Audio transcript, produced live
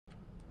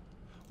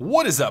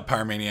What is up,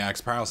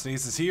 Pyromaniacs?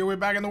 Pyrostasis here. We're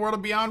back in the world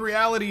of Beyond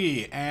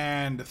Reality,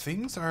 and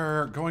things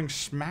are going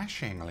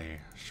smashingly,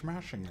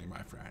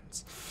 my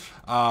friends.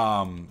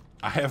 I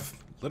have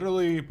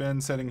literally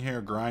been sitting here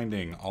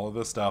grinding all of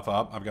this stuff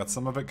up. I've got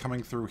some of it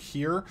coming through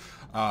here.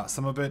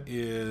 Some of it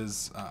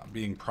is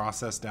being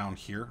processed down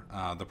here.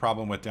 The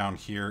problem with down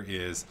here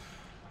is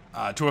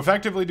to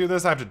effectively do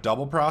this, I have to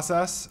double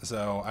process.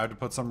 So I have to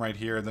put some right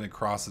here, then it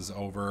crosses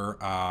over.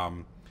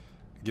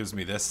 Gives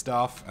me this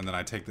stuff, and then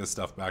I take this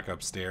stuff back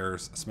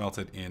upstairs, smelt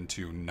it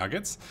into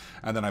nuggets,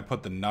 and then I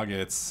put the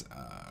nuggets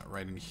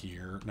right in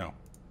here. No.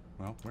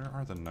 Well, where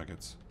are the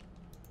nuggets?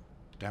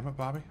 Damn it,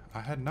 Bobby. I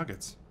had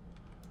nuggets.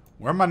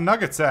 Where are my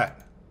nuggets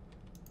at?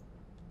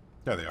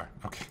 There they are.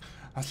 Okay.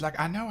 I was like,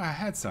 I know I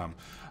had some.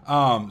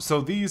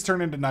 So these turn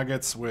into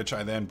nuggets, which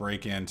I then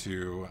break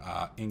into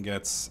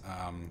ingots.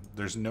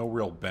 There's no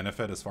real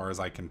benefit as far as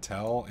I can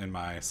tell in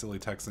my silly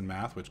Texan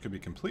math, which could be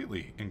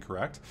completely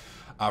incorrect.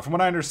 From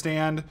what I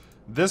understand,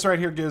 this right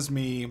here gives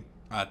me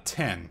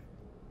 10,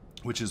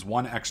 which is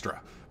 1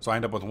 extra. So I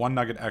end up with 1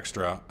 nugget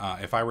extra.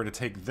 If I were to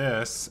take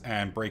this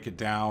and break it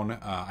down,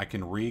 I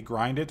can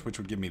re-grind it, which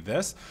would give me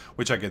this,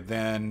 which I could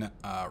then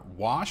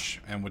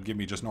wash and would give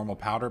me just normal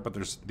powder. But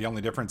the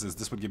only difference is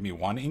this would give me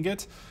 1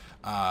 ingot.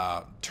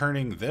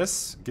 Turning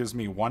this gives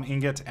me 1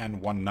 ingot and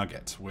 1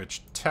 nugget,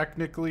 which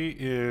technically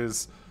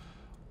is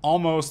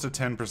almost a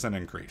 10%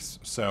 increase.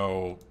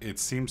 So it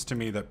seems to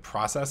me that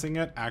processing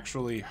it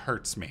actually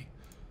hurts me.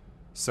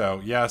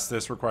 So yes,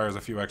 this requires a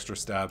few extra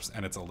steps,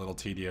 and it's a little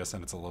tedious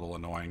and it's a little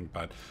annoying,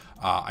 but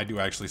I do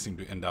actually seem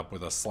to end up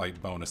with a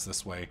slight bonus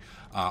this way.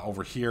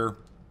 Over here,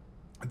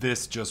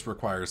 this just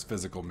requires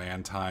physical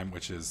man time,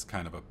 which is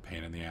kind of a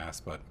pain in the ass,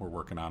 but we're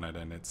working on it,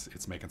 and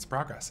it's making some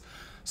progress.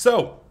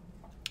 So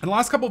in the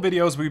last couple of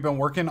videos, we've been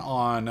working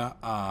on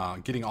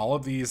getting all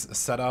of these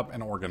set up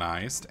and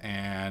organized,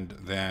 and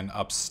then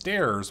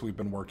upstairs we've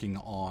been working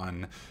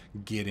on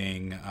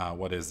getting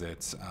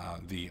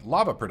the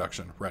lava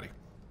production ready.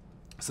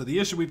 So the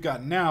issue we've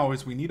got now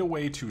is we need a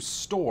way to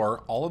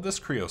store all of this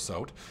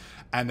creosote,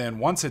 and then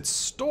once it's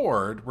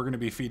stored, we're going to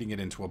be feeding it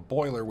into a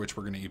boiler, which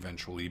we're going to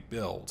eventually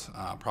build,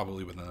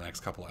 probably within the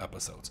next couple of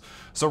episodes.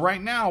 So right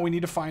now, we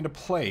need to find a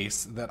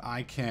place that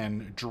I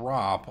can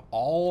drop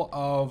all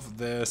of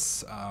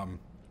this,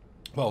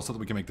 well, so that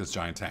we can make this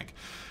giant tank.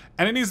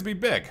 And it needs to be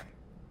big.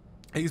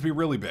 It needs to be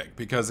really big,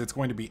 because it's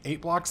going to be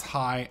 8 blocks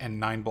high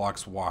and 9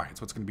 blocks wide.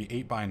 So it's going to be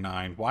 8 by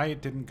 9. Why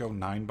it didn't go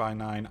 9 by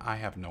 9, I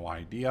have no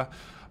idea.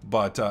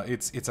 But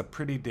it's a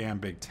pretty damn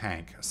big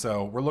tank.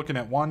 So we're looking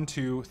at 1,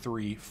 2,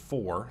 3,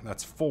 4.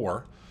 That's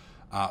 4.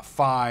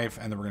 5,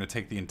 and then we're going to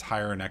take the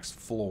entire next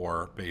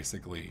floor,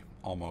 basically,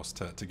 almost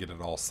to get it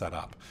all set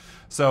up.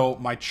 So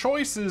my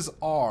choices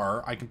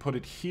are, I can put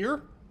it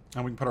here,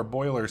 and we can put our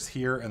boilers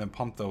here and then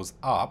pump those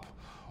up.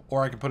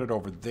 Or I can put it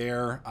over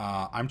there.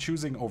 I'm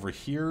choosing over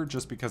here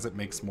just because it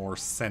makes more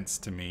sense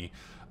to me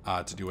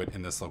to do it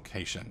in this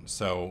location.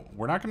 So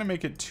we're not going to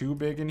make it too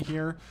big in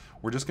here.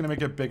 We're just going to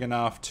make it big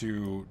enough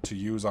to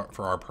use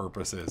for our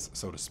purposes,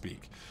 so to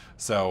speak.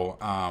 So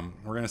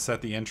we're going to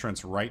set the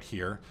entrance right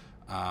here.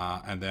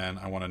 And then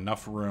I want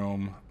enough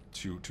room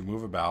to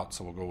move about.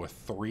 So we'll go with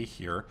 3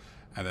 here.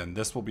 And then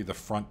this will be the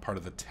front part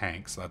of the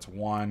tank. So that's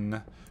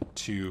 1,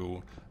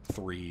 2,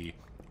 3,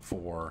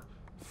 4,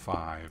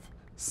 5,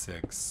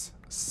 6,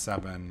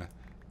 7,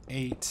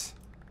 8,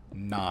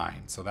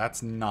 9. So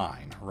that's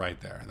 9 right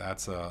there.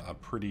 That's a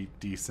pretty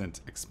decent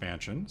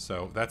expansion.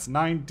 So that's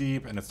 9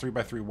 deep, and it's 3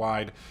 by 3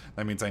 wide.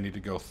 That means I need to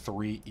go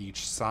 3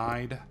 each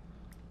side,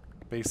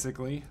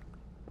 basically,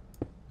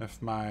 if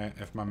my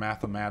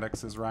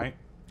mathematics is right.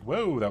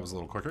 Whoa, that was a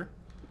little quicker.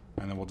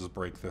 And then we'll just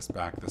break this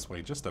back this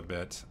way just a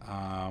bit.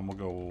 We'll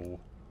go,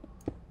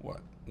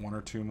 what, 1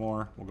 or 2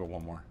 more? We'll go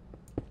 1 more.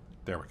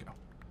 There we go.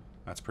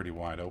 That's pretty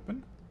wide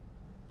open.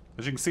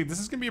 As you can see, this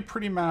is going to be a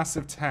pretty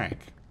massive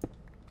tank.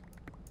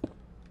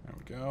 There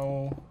we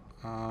go.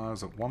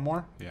 Is it 1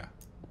 more? Yeah.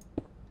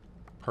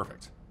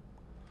 Perfect.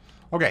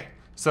 Okay,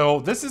 so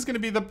this is going to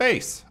be the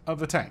base of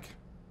the tank.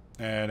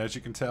 And as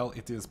you can tell,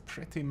 it is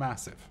pretty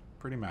massive.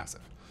 Pretty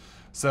massive.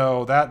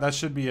 So that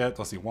should be it.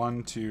 Let's see.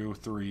 1, 2,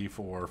 3,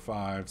 4,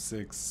 5,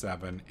 6,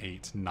 7,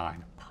 8,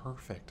 9.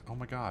 Perfect. Oh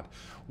my god.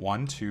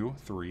 1, 2,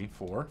 3,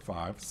 4,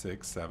 5,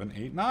 6, 7,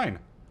 8, 9.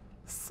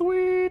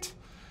 Sweet.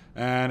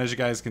 And as you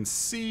guys can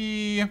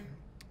see,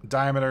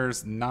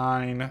 diameter's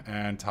 9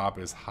 and top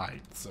is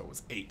height. So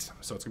it's 8.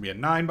 So it's gonna be a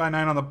 9 by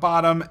 9 on the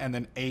bottom and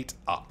then 8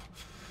 up.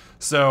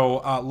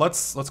 So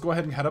let's go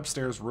ahead and head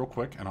upstairs real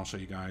quick, and I'll show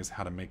you guys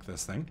how to make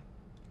this thing.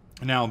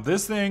 Now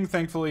this thing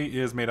thankfully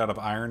is made out of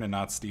iron and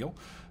not steel,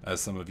 as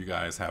some of you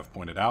guys have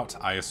pointed out.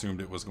 I assumed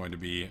it was going to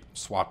be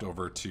swapped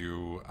over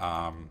to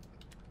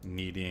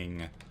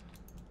needing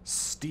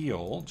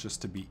steel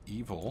just to be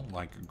evil,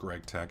 like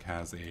Greg Tech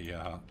has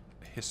a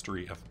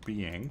history of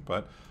being,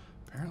 but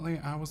apparently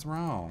I was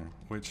wrong,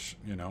 which,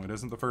 you know, it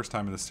isn't the first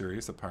time in this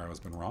series that Pyro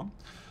has been wrong.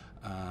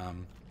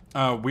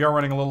 We are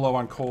running a little low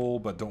on coal,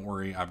 but don't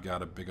worry, I've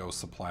got a big old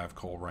supply of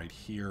coal right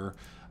here.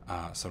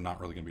 So not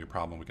really going to be a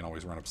problem. We can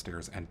always run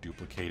upstairs and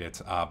duplicate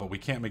it. But we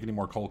can't make any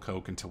more coal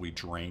coke until we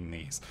drain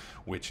these,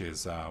 which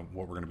is what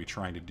we're going to be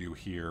trying to do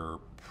here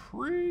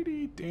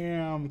pretty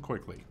damn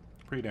quickly.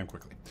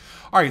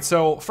 All right,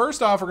 so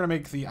first off, we're going to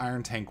make the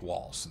iron tank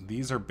walls.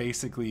 These are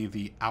basically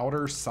the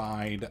outer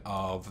side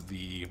of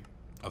the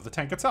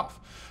tank itself.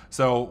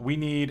 So we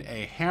need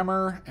a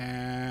hammer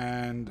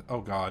and,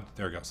 oh god,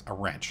 there it goes, a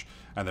wrench,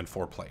 and then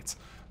 4 plates.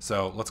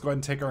 So let's go ahead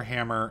and take our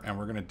hammer, and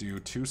we're going to do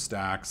 2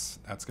 stacks.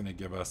 That's going to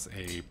give us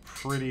a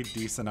pretty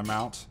decent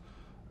amount.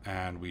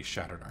 And we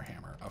shattered our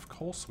hammer. Of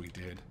course we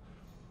did.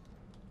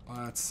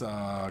 Let's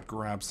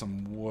grab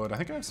some wood. I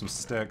think I have some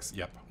sticks.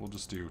 Yep, we'll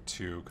just do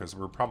 2 because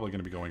we're probably going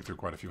to be going through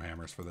quite a few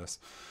hammers for this.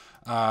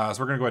 So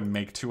we're going to go ahead and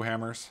make 2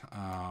 hammers.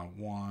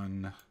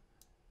 1,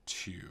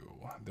 2.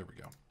 There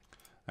we go.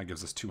 That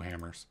gives us 2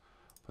 hammers.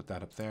 Put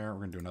that up there. We're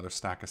going to do another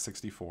stack of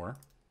 64.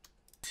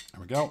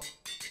 There we go.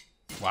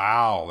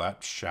 Wow,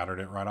 that shattered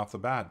it right off the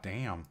bat.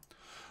 Damn.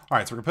 All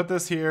right, so we're going to put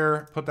this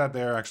here, put that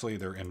there. Actually,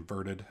 they're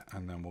inverted.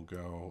 And then we'll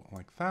go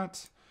like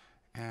that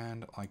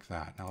and like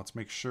that. Now let's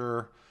make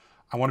sure.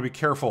 I want to be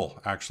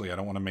careful, actually. I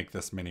don't want to make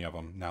this many of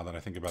them. Now that I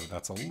think about it,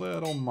 that's a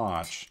little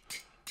much.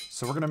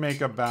 So we're going to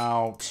make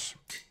about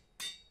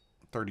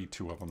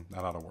 32 of them.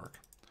 That ought to work.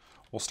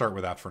 We'll start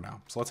with that for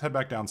now. So let's head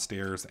back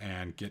downstairs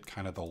and get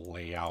kind of the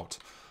layout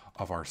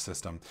of our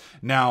system.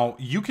 Now,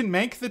 you can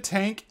make the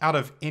tank out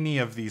of any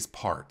of these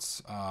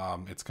parts.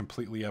 It's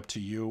completely up to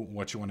you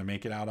what you want to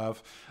make it out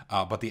of,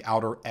 but the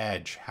outer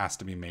edge has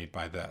to be made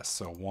by this.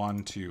 So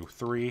 1, 2,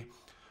 3,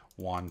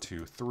 1,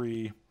 2,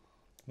 3,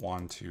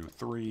 1, 2,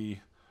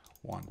 3,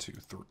 1, 2,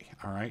 3.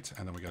 All right,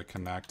 and then we got to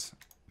connect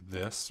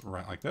this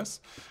right like this.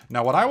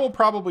 Now, what I will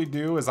probably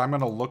do is I'm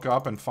going to look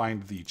up and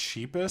find the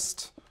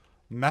cheapest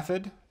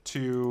method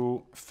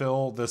to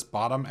fill this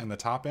bottom and the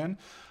top in.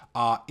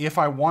 If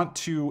I want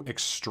to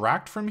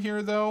extract from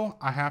here, though,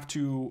 I have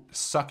to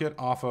suck it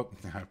off of.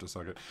 I have to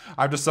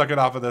suck it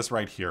off of this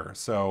right here.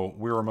 So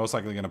we're most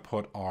likely going to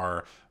put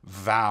our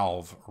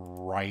valve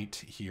right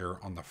here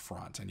on the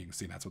front, and you can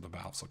see that's what the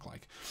valves look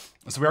like.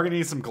 So we are going to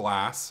need some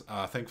glass.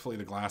 Thankfully,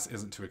 the glass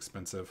isn't too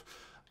expensive.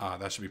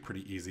 That should be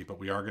pretty easy, but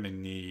we are going to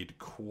need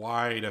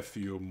quite a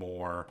few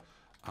more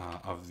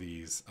of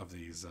these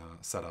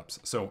setups.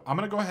 So I'm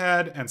going to go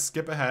ahead and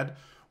skip ahead.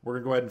 We're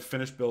going to go ahead and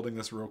finish building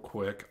this real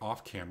quick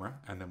off camera,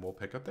 and then we'll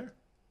pick up there.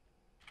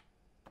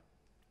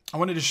 I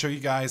wanted to show you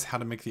guys how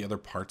to make the other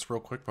parts real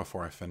quick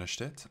before I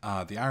finished it.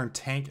 The iron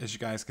tank, as you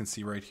guys can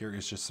see right here,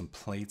 is just some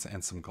plates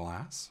and some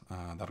glass.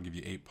 That'll give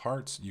you 8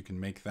 parts. You can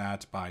make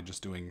that by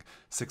just doing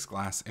 6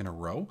 glass in a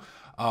row.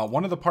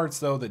 One of the parts,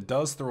 though, that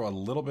does throw a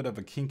little bit of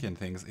a kink in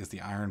things is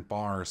the iron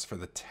bars for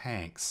the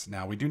tanks.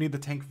 Now, we do need the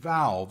tank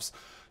valves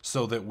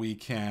so that we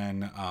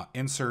can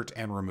insert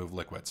and remove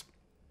liquids.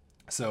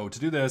 So to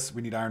do this,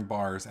 we need iron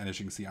bars, and as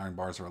you can see, iron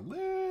bars are a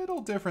little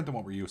different than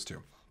what we're used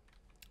to.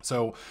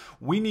 So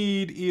we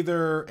need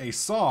either a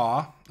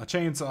saw, a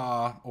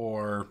chainsaw,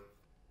 or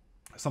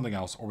something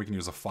else, or we can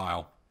use a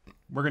file.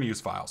 We're going to use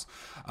files.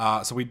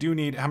 So we do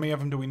need, how many of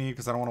them do we need?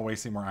 Because I don't want to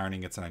waste any more iron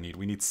ingots than I need.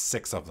 We need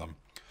 6 of them.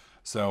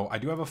 So I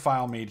do have a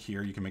file made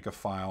here. You can make a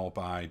file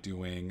by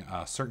doing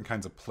certain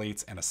kinds of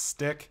plates and a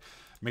stick.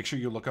 Make sure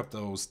you look up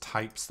those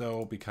types,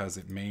 though, because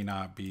it may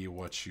not be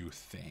what you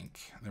think.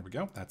 There we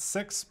go. That's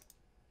 6.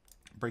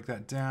 Break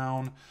that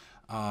down.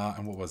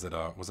 And what was it?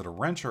 Was it a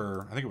wrench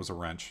or? I think it was a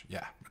wrench.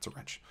 Yeah, it's a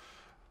wrench.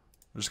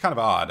 Which is kind of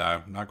odd.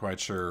 I'm not quite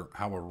sure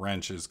how a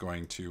wrench is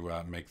going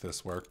to make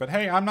this work. But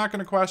hey, I'm not going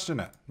to question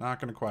it.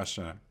 Not going to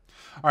question it.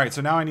 All right,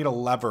 so now I need a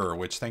lever,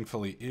 which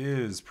thankfully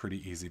is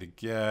pretty easy to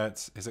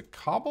get. Is it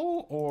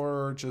cobble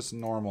or just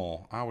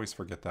normal? I always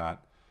forget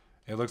that.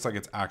 It looks like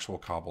it's actual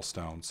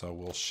cobblestone. So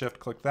we'll shift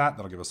click that.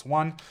 That'll give us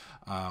 1.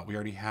 We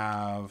already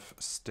have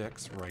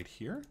sticks right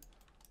here.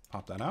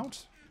 Pop that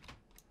out.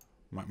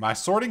 My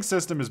sorting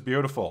system is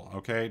beautiful,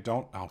 okay?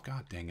 Don't, oh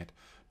god dang it.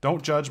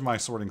 Don't judge my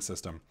sorting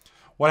system.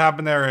 What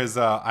happened there is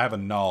I have a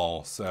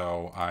null,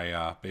 so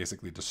I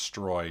basically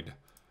destroyed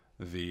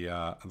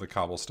the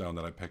cobblestone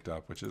that I picked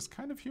up, which is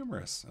kind of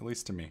humorous, at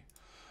least to me.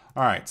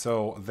 All right,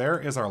 so there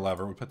is our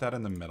lever. We put that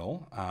in the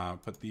middle,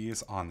 put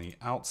these on the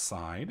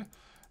outside,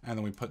 and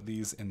then we put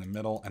these in the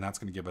middle, and that's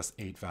gonna give us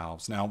 8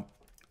 valves. Now,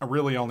 I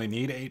really only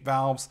need 8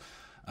 valves.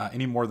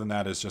 Any more than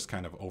that is just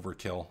kind of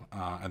overkill.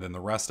 And then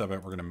the rest of it,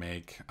 we're going to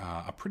make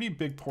a pretty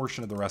big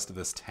portion of the rest of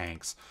this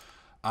tanks.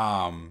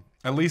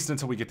 At least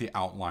until we get the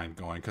outline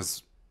going,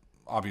 because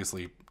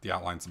obviously the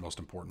outline's the most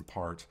important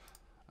part.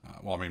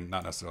 Well, I mean,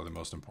 not necessarily the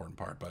most important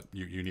part, but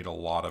you need a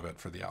lot of it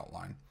for the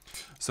outline.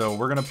 So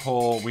we're going to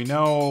pull, we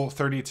know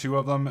 32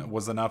 of them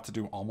was enough to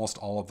do almost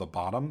all of the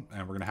bottom,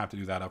 and we're going to have to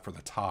do that up for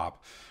the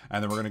top.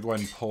 And then we're going to go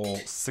ahead and pull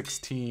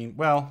 16,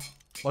 well,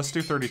 let's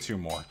do 32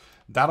 more.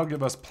 That'll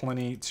give us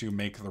plenty to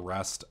make the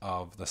rest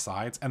of the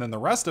sides. And then the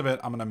rest of it,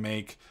 I'm going to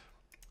make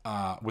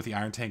with the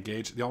iron tank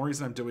gauge. The only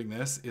reason I'm doing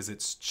this is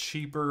it's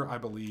cheaper, I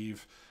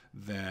believe,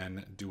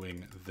 than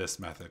doing this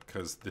method.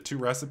 Because the 2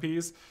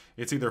 recipes,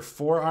 it's either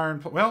 4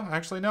 iron... Well,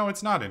 actually, no,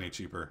 it's not any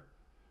cheaper.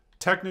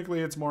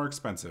 Technically, it's more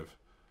expensive.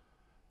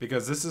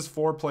 Because this is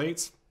 4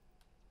 plates.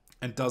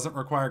 and doesn't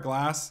require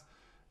glass.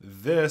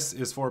 This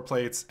is 4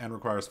 plates and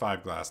requires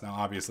 5 glass. Now,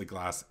 obviously,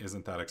 glass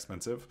isn't that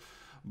expensive,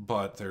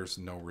 but there's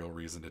no real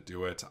reason to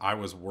do it. I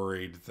was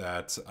worried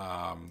that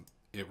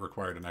it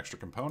required an extra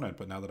component,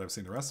 but now that I've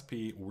seen the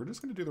recipe, we're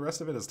just going to do the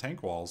rest of it as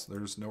tank walls.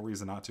 There's no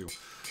reason not to.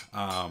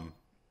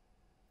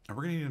 And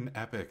we're going to need an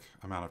epic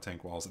amount of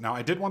tank walls. Now,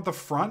 I did want the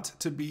front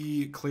to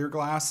be clear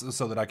glass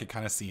so that I could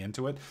kind of see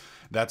into it.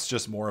 That's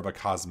just more of a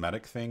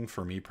cosmetic thing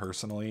for me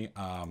personally.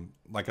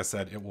 Like I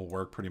said, it will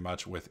work pretty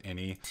much with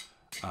any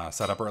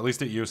setup, or at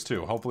least it used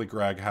to. Hopefully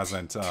Greg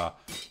hasn't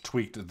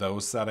tweaked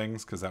those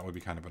settings, because that would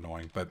be kind of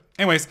annoying. But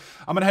anyways,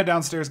 I'm going to head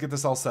downstairs, get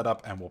this all set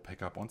up, and we'll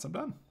pick up once I'm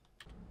done.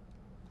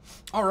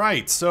 All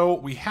right, so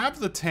we have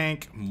the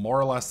tank more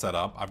or less set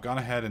up. I've gone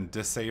ahead and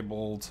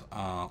disabled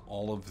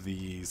all of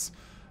these,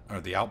 or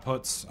the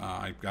outputs.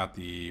 I've got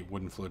the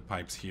wooden fluid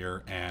pipes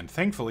here, and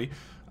thankfully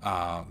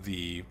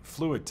the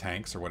fluid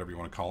tanks, or whatever you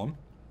want to call them,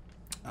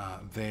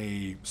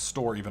 they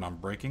store even on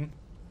braking.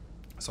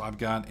 So I've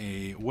got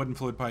a wooden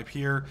fluid pipe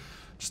here,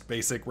 just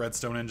basic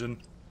redstone engine.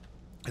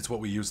 It's what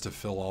we use to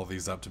fill all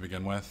these up to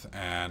begin with,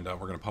 and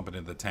we're going to pump it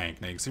into the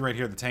tank. Now you can see right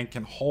here the tank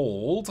can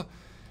hold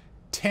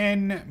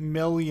 10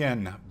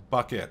 million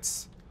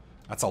buckets.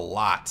 That's a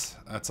lot.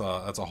 That's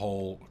a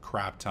whole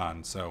crap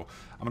ton. So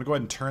I'm going to go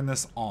ahead and turn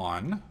this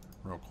on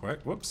real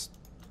quick. Whoops.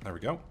 There we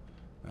go.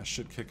 That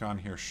should kick on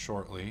here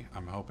shortly,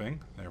 I'm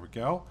hoping. There we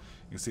go.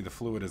 You can see the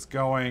fluid is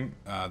going.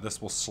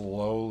 This will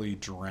slowly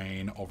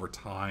drain over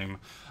time.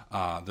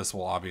 This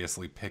will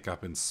obviously pick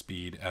up in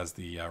speed as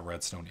the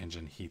redstone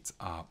engine heats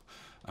up.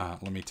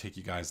 Let me take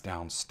you guys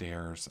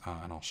downstairs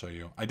and I'll show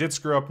you. I did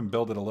screw up and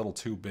build it a little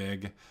too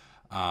big.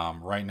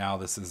 Right now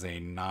this is a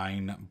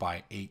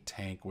 9x8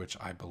 tank, which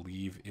I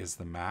believe is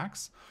the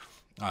max.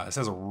 This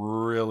has a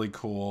really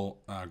cool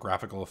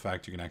graphical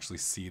effect. You can actually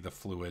see the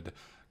fluid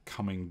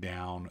coming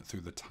down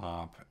through the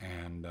top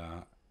and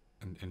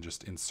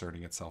just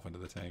inserting itself into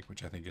the tank,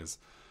 which I think is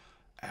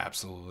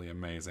absolutely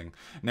amazing.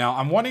 Now,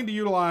 I'm wanting to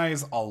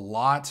utilize a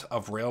lot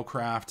of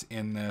Railcraft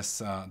in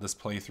this this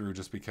playthrough,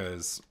 just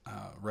because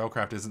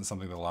Railcraft isn't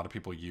something that a lot of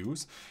people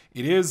use.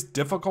 It is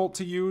difficult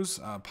to use.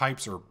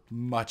 Pipes are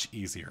much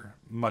easier,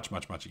 much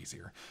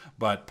easier.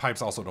 But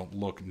pipes also don't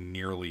look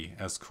nearly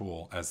as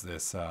cool as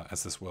this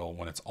will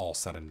when it's all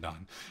said and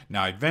done.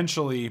 Now,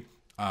 eventually,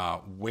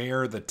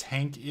 where the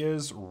tank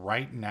is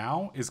right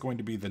now is going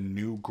to be the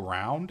new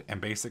ground,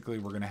 and basically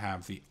we're going to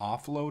have the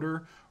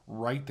offloader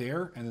right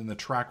there, and then the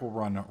track will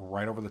run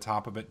right over the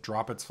top of it,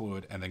 drop its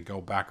fluid, and then go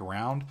back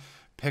around,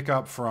 pick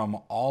up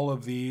from all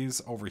of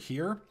these over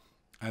here,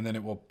 and then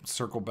it will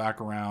circle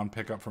back around,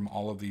 pick up from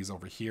all of these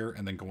over here,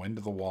 and then go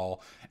into the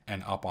wall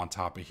and up on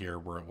top of here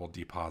where it will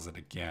deposit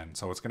again.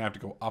 So it's going to have to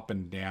go up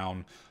and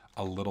down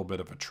a little bit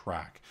of a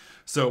track.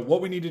 So what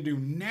we need to do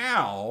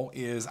now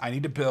is I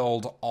need to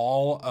build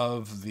all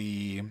of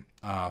the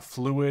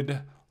fluid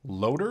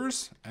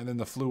loaders, and then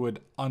the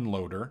fluid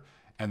unloader,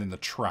 and then the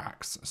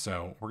tracks.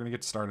 So we're gonna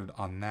get started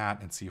on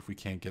that and see if we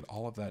can't get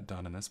all of that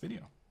done in this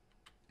video.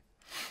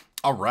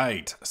 All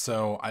right,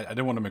 so I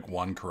did want to make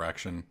one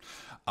correction.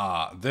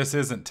 This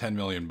isn't 10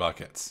 million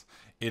buckets.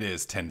 It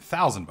is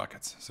 10,000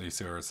 buckets. So you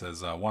see where it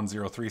says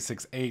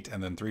 10368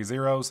 and then 3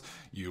 zeros.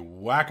 You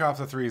whack off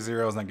the 3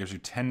 zeros, and that gives you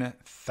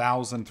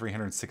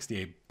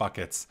 10,368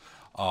 buckets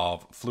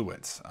of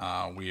fluids.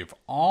 We've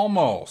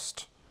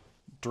almost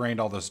drained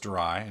all this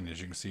dry, and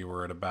as you can see,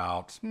 we're at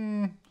about,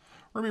 we're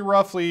gonna be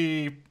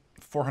roughly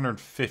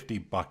 450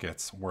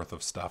 buckets worth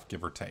of stuff,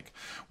 give or take,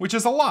 which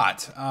is a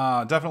lot.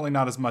 Definitely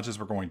not as much as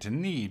we're going to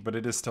need, but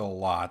it is still a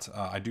lot.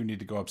 I do need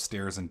to go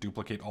upstairs and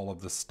duplicate all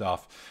of this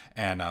stuff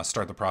and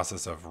start the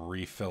process of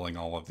refilling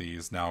all of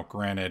these. Now,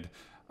 granted,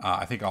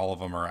 I think all of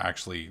them are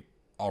actually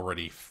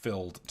already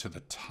filled to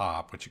the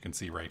top, which you can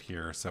see right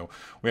here. So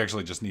we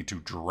actually just need to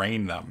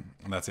drain them,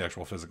 and that's the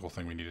actual physical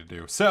thing we need to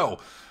do. So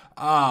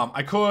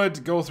I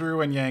could go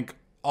through and yank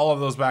all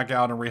of those back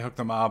out and rehook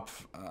them up.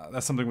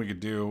 That's something we could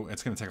do.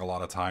 It's going to take a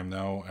lot of time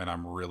though, and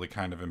I'm really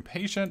kind of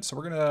impatient. So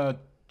we're going to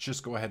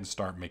just go ahead and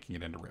start making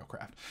it into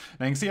Railcraft.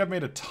 Now you can see I've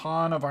made a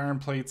ton of iron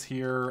plates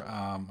here.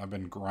 I've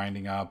been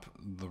grinding up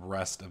the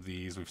rest of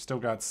these. We've still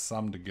got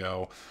some to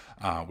go.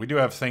 We do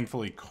have,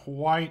 thankfully,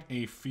 quite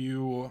a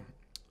few.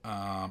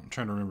 I'm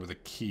trying to remember the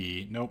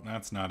key. Nope,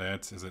 that's not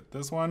it. Is it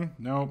this one?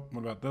 Nope.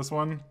 What about this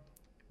one?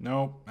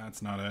 Nope,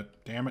 that's not it.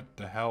 Damn it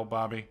to hell,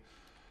 Bobby.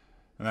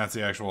 And that's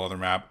the actual other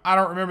map. I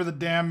don't remember the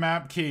damn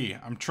map key.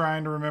 I'm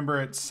trying to remember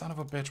it. Son of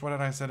a bitch, what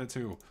did I set it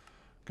to?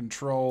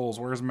 Controls,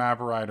 where's map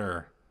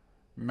writer?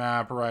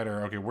 Map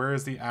writer. Okay, where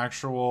is the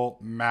actual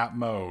map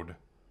mode?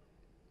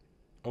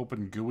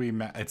 Open GUI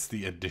map. It's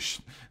the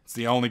addition. It's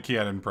the only key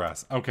I didn't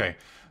press. Okay,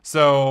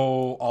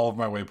 so all of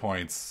my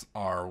waypoints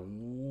are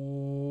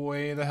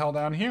way the hell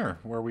down here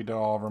where we do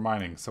all of our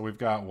mining. So we've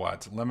got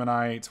what?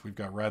 Limonite, we've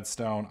got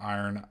redstone,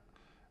 iron,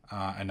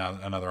 and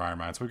another iron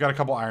mine. So we've got a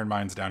couple iron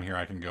mines down here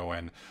I can go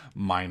and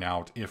mine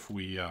out if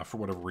we, for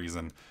whatever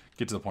reason,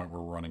 get to the point where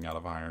we're running out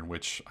of iron,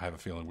 which I have a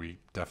feeling we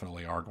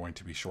definitely are going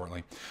to be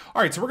shortly.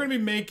 All right, so we're going to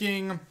be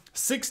making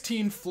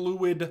 16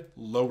 fluid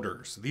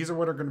loaders. These are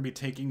what are going to be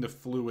taking the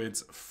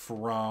fluids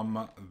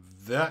from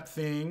that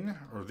thing,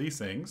 or these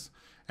things,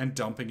 and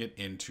dumping it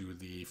into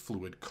the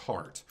fluid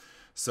cart.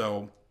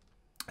 So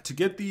to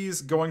get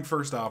these going,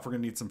 first off, we're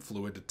going to need some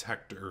fluid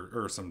detector,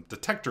 or some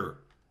detector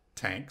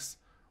tanks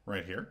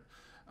right here.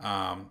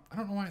 I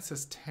don't know why it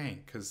says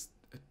tank, because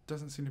it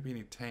doesn't seem to be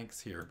any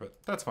tanks here, but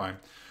that's fine.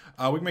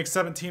 We can make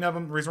 17 of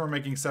them. The reason we're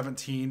making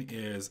 17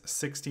 is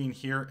 16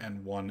 here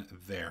and 1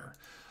 there.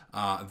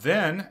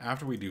 Then,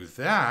 after we do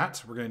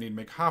that, we're going to need to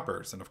make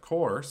hoppers. And of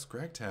course,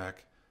 GregTech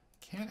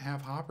can't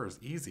have hoppers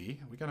easy.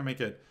 We got to make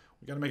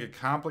it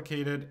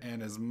complicated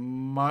and as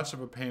much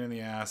of a pain in the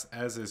ass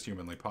as is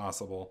humanly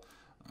possible.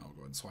 I'll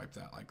go ahead and swipe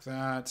that like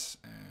that,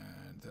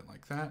 and then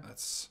like that.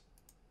 That's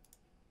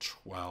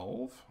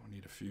 12. We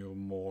need a few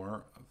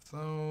more of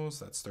those.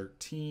 That's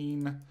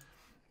 13.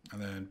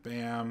 And then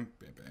bam,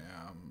 bam,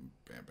 bam,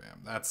 bam,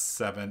 bam. That's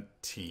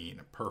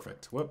 17.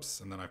 Perfect. Whoops.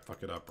 And then I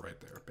fuck it up right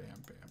there.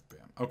 Bam, bam,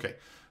 bam. Okay.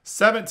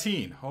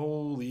 17.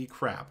 Holy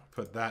crap.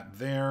 Put that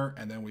there.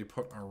 And then we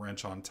put our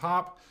wrench on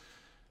top.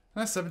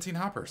 And that's 17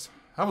 hoppers.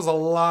 That was a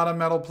lot of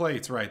metal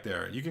plates right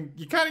there. You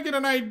kind of get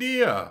an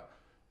idea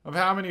of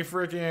how many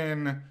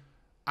freaking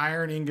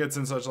iron ingots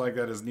and such like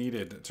that is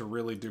needed to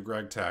really do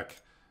GregTech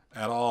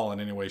at all in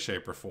any way,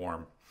 shape, or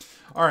form.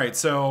 All right,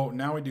 so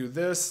now we do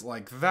this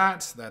like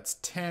that. That's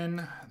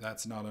 10.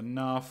 That's not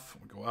enough.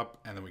 We go up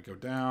and then we go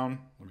down.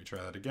 Let me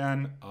try that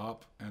again.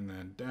 Up and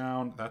then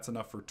down. That's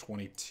enough for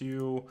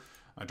 22.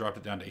 I dropped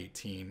it down to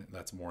 18.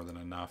 That's more than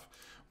enough.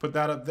 Put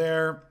that up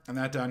there and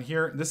that down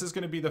here. This is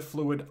going to be the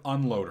fluid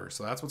unloader.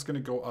 So that's what's going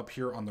to go up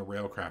here on the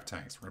Railcraft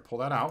tanks. We're going to pull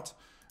that out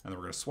and then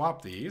we're going to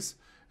swap these.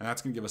 And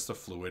that's going to give us the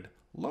fluid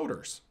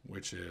loaders,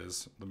 which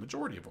is the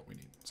majority of what we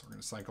need. So we're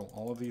going to cycle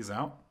all of these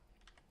out.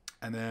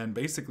 And then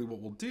basically what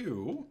we'll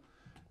do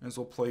is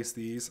we'll place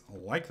these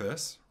like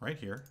this right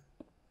here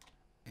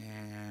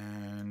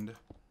and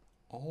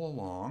all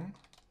along.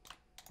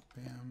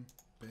 Bam,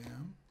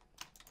 bam.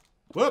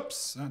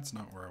 Whoops, that's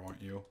not where I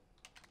want you.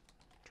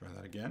 Try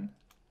that again.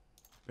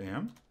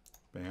 Bam,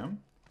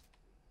 bam,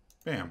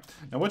 bam.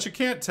 Now what you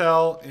can't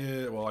tell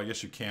is, well, I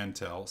guess you can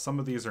tell, some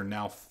of these are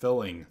now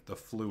filling the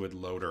fluid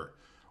loader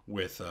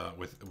with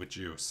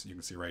juice. You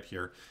can see right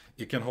here,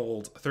 it can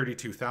hold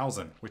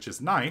 32,000, which is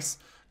nice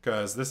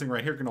because this thing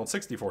right here can hold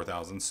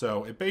 64,000.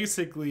 So it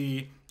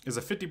basically is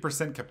a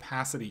 50%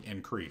 capacity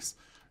increase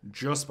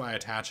just by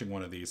attaching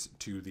one of these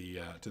to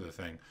the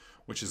thing,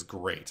 which is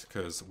great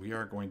because we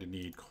are going to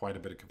need quite a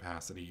bit of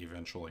capacity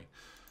eventually.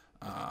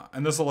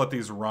 And this will let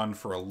these run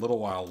for a little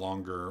while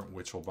longer,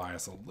 which will buy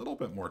us a little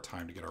bit more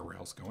time to get our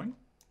rails going.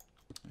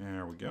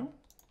 There we go.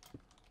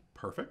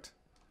 Perfect.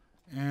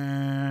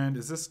 And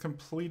is this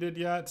completed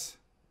yet?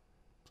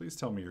 Please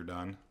tell me you're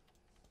done.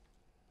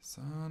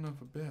 Son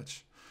of a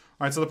bitch.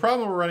 All right, so the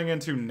problem we're running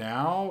into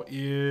now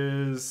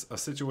is a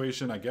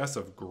situation, I guess,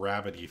 of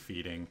gravity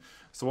feeding.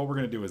 So what we're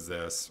going to do is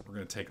this. We're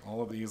going to take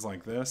all of these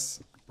like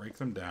this, break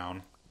them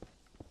down,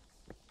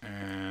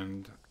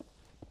 and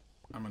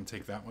I'm going to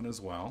take that one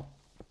as well.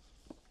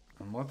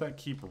 And let that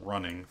keep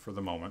running for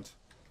the moment.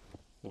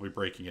 We'll be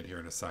breaking it here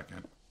in a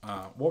second.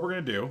 What we're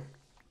going to do,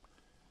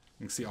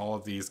 you can see all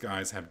of these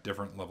guys have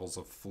different levels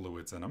of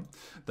fluids in them.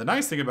 The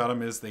nice thing about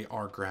them is they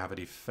are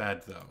gravity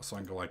fed though. So I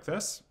can go like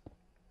this.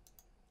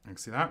 You can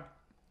see that.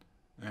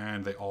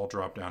 And they all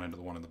drop down into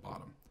the one at the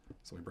bottom.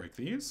 So we break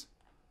these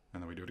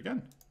and then we do it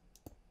again.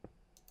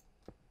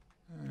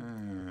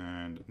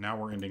 And now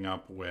we're ending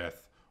up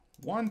with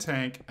one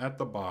tank at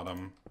the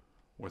bottom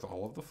with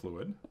all of the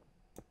fluid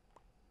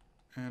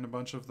and a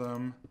bunch of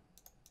them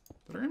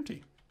that are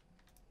empty,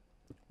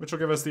 which will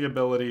give us the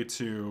ability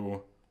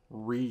to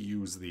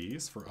reuse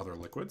these for other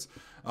liquids.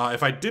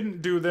 If I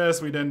didn't do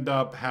this, we'd end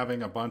up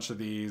having a bunch of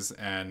these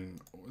and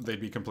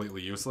they'd be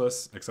completely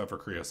useless except for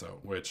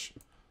creosote, which,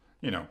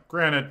 you know,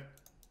 granted,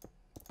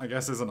 I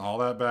guess isn't all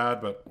that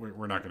bad, but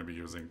we're not going to be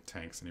using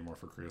tanks anymore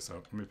for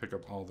creosote. Let me pick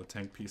up all the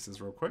tank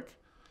pieces real quick.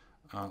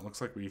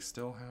 Looks like we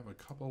still have a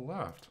couple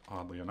left,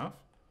 oddly enough.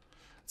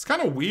 It's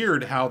kind of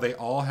weird how they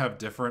all have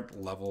different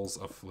levels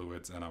of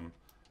fluids in them.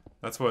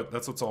 That's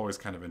what's always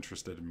kind of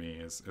interested me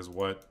is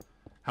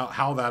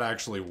how that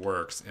actually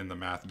works in the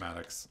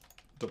mathematics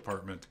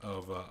department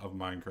of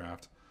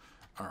Minecraft.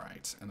 All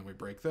right, and then we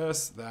break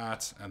this,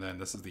 that, and then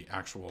this is the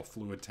actual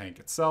fluid tank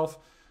itself.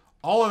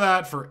 All of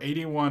that for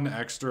 81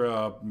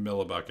 extra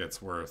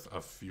millibuckets worth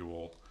of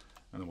fuel.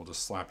 And then we'll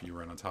just slap you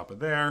right on top of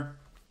there.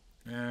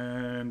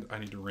 And I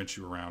need to rinse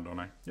you around, don't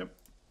I? Yep.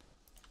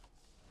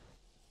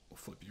 We'll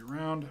flip you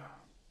around.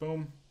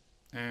 Boom.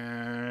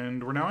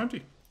 And we're now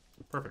empty.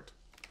 Perfect.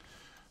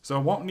 So I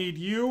won't need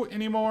you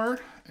anymore.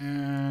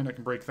 And I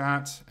can break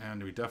that.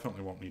 And we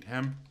definitely won't need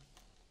him.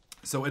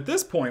 So at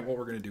this point, what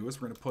we're going to do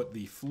is we're going to put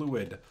the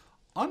fluid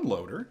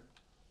unloader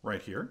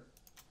right here.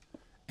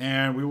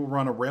 And we will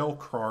run a rail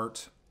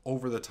cart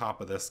over the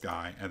top of this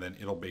guy, and then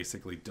it'll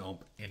basically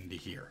dump into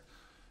here.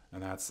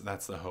 And that's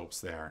the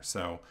hopes there.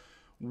 So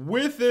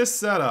with this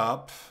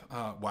setup,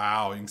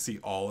 wow, you can see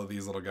all of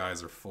these little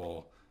guys are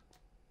full.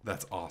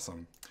 That's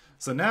awesome.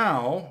 So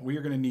now we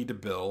are going to need to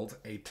build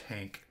a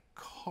tank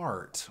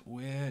cart,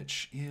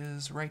 which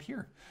is right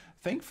here.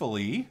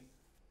 Thankfully,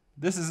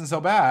 this isn't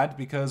so bad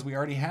because we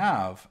already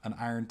have an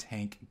iron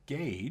tank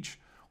gauge,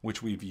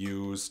 which we've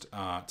used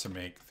to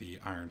make the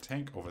iron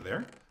tank over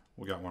there.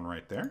 We got one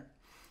right there.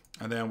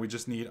 And then we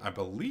just need, I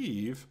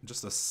believe,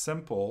 just a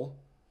simple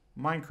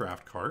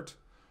Minecraft cart,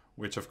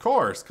 which of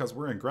course, because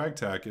we're in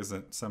GregTech,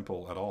 isn't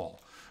simple at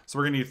all. So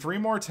we're gonna need 3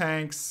 more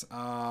tanks,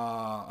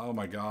 oh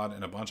my god,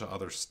 and a bunch of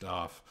other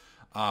stuff.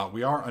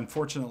 We are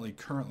unfortunately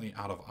currently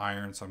out of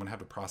iron, so I'm gonna have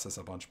to process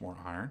a bunch more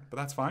iron, but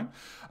that's fine.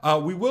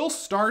 We will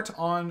start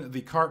on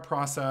the cart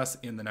process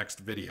in the next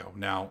video.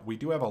 Now, we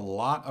do have a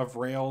lot of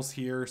rails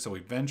here, so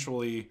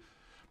eventually,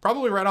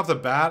 probably right off the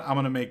bat, I'm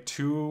gonna make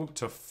 2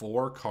 to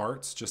 4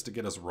 carts just to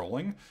get us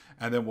rolling,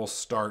 and then we'll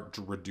start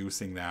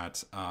reducing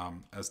that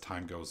as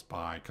time goes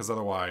by. Because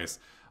otherwise,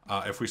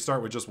 if we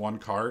start with just 1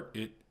 cart,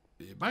 it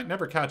might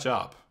never catch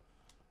up.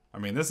 I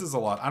mean, this is a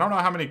lot. I don't know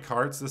how many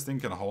carts this thing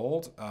can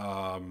hold.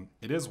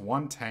 It is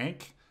 1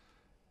 tank,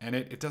 and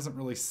it doesn't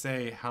really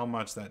say how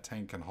much that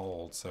tank can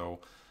hold.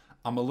 So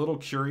I'm a little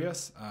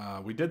curious.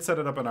 We did set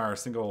it up in our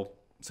single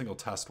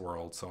test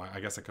world, so I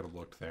guess I could have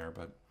looked there,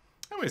 but.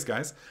 Anyways,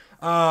 guys,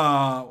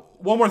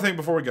 one more thing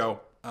before we go.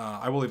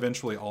 I will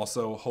eventually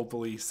also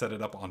hopefully set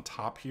it up on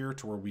top here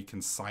to where we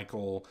can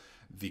cycle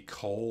the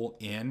coal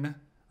in,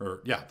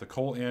 the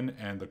coal in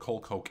and the coal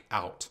coke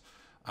out.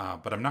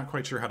 But I'm not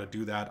quite sure how to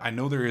do that. I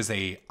know there is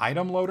a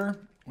item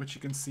loader, which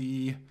you can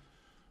see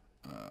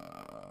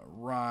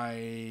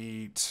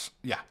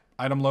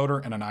item loader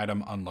and an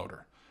item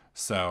unloader.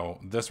 So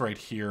this right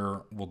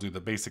here will do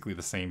basically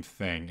the same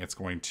thing. It's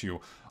going to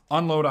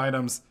unload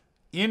items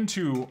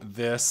into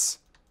this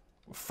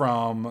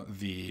from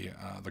the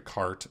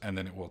cart, and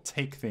then it will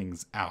take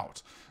things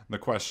out. The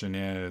question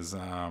is,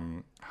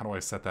 how do I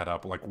set that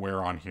up? Like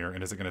where on here?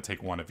 And is it going to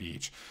take 1 of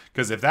each?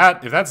 Because if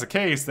that's the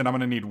case, then I'm going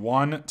to need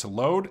 1 to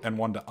load and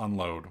 1 to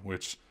unload,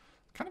 which is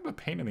kind of a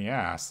pain in the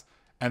ass.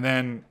 And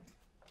then,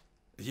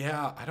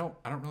 yeah, I don't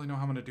really know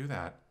how I'm going to do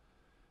that.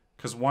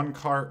 Because 1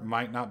 cart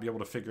might not be able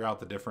to figure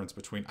out the difference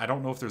between. I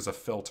don't know if there's a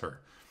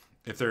filter.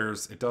 It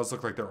does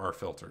look like there are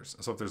filters.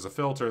 So if there's a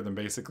filter, then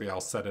basically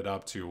I'll set it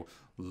up to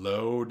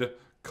load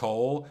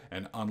coal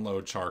and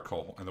unload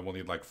charcoal. And then we'll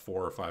need like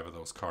 4 or 5 of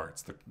those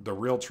carts. The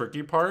real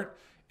tricky part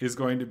is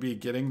going to be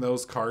getting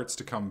those carts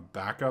to come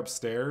back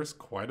upstairs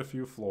quite a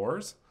few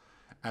floors.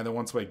 And then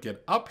once we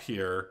get up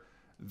here,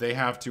 they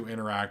have to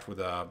interact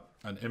with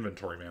an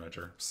inventory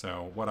manager.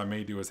 So what I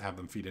may do is have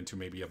them feed into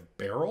maybe a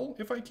barrel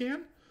if I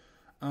can.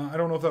 I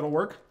don't know if that'll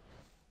work.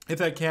 If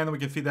that can, then we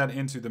can feed that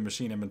into the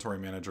machine inventory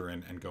manager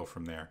and go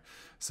from there.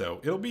 So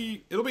it'll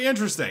be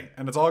interesting,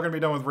 and it's all going to be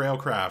done with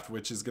Railcraft,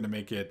 which is going to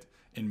make it,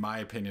 in my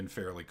opinion,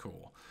 fairly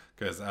cool.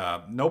 Because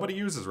nobody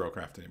uses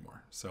Railcraft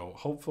anymore. So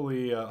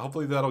hopefully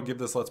that'll give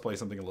this Let's Play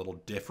something a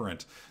little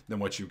different than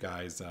what you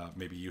guys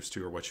may be used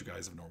to or what you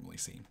guys have normally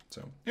seen.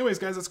 So anyways,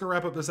 guys, that's going to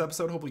wrap up this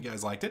episode. Hopefully you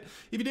guys liked it.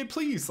 If you did,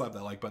 please slap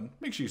that like button.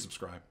 Make sure you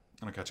subscribe.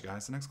 And I'll catch you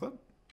guys in the next clip.